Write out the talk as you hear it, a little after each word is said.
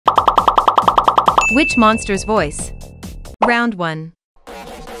Which monster's voice? Round 1.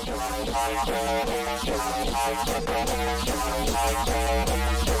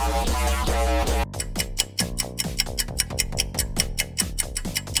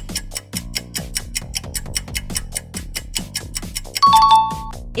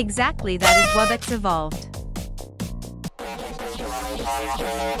 Exactly, that is Wubbox Evolved.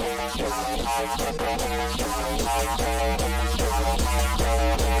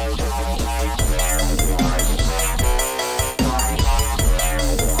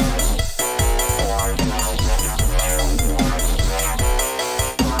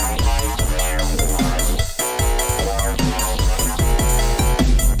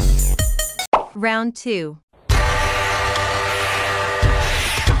 Round 2.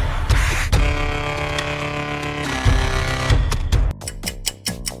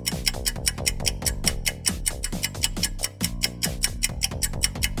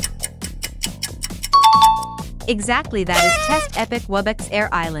 Exactly, that is Test Epic Wubbox Air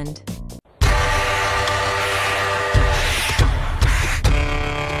Island.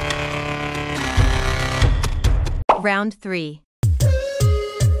 Round 3.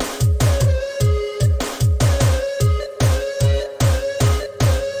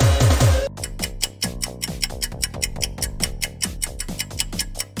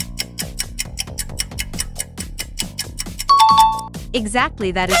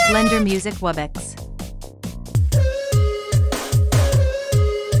 Exactly, that is Blender Music Wubbox.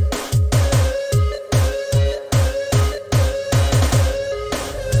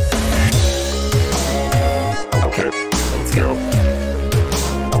 Okay, let's go.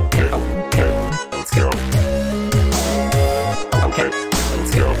 Okay, let's go. Okay,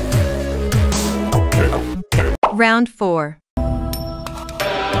 let's go. Okay. Round 4.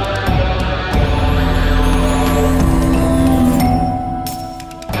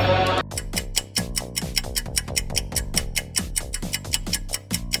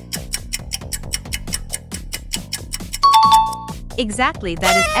 Exactly,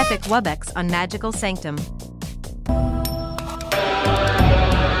 that is Epic Wubbox on Magical SANCTUM.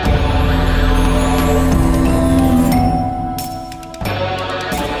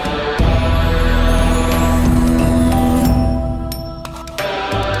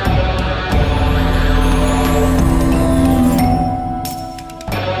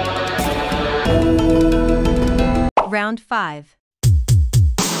 Round 5.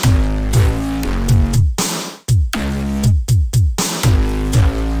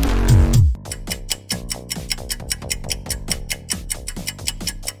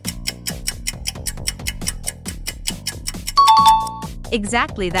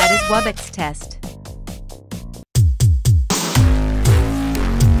 Exactly, that is Wubbox Test.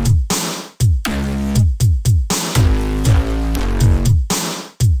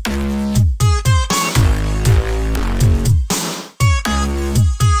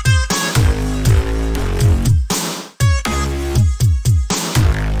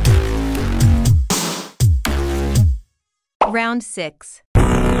 Round 6.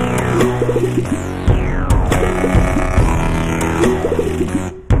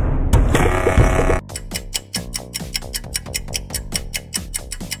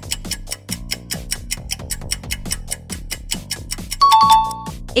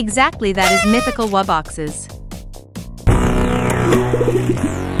 Exactly, that is Mythical Wubboxes.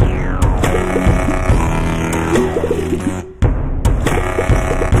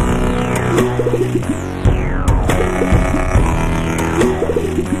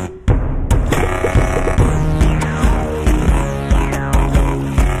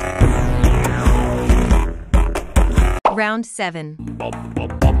 Round 7.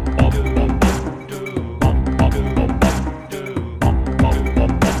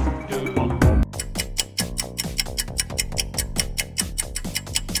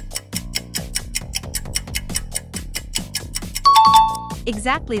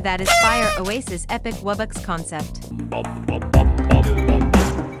 Exactly, that is Fire Oasis Epic Wubbox Concept.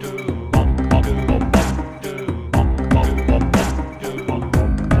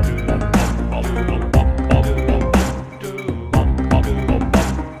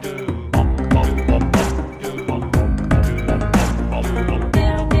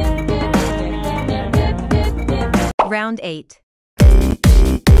 Round 8.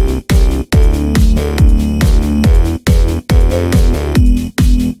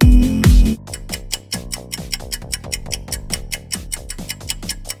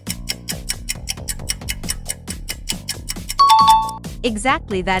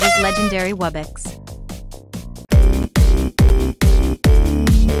 Exactly, that is Legendary Wubbox.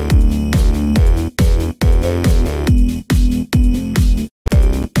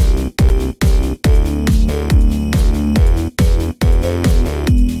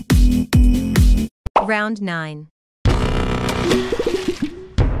 Round 9.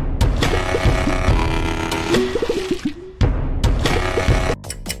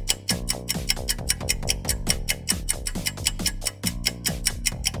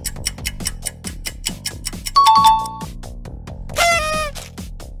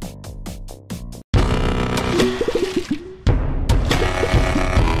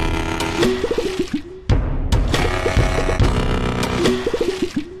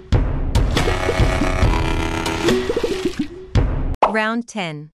 Round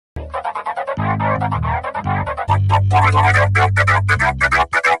 10.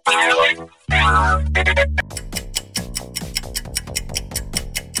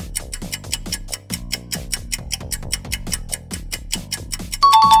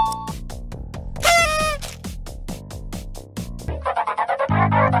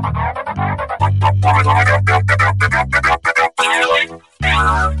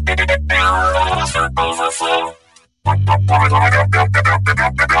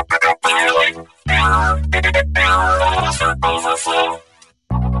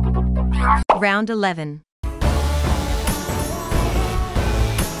 Round 11.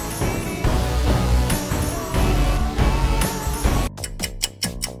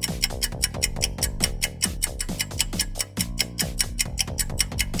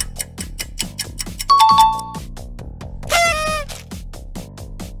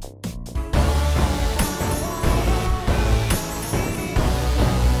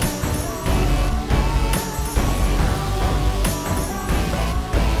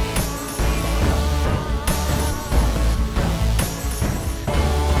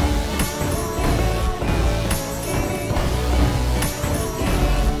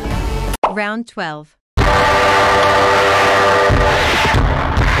 Round 12.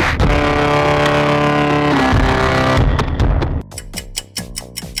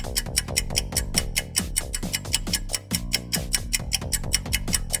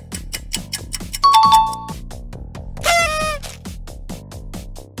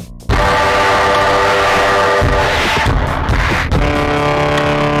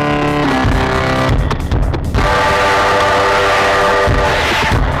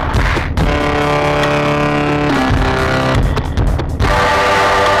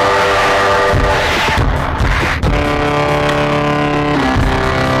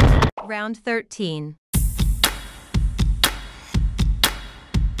 Round 13.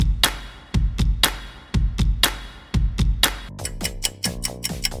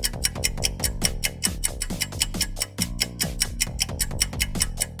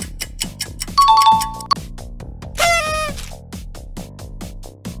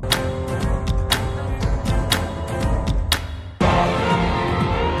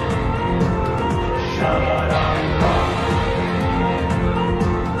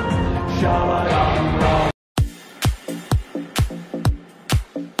 Shabba-dum-dum.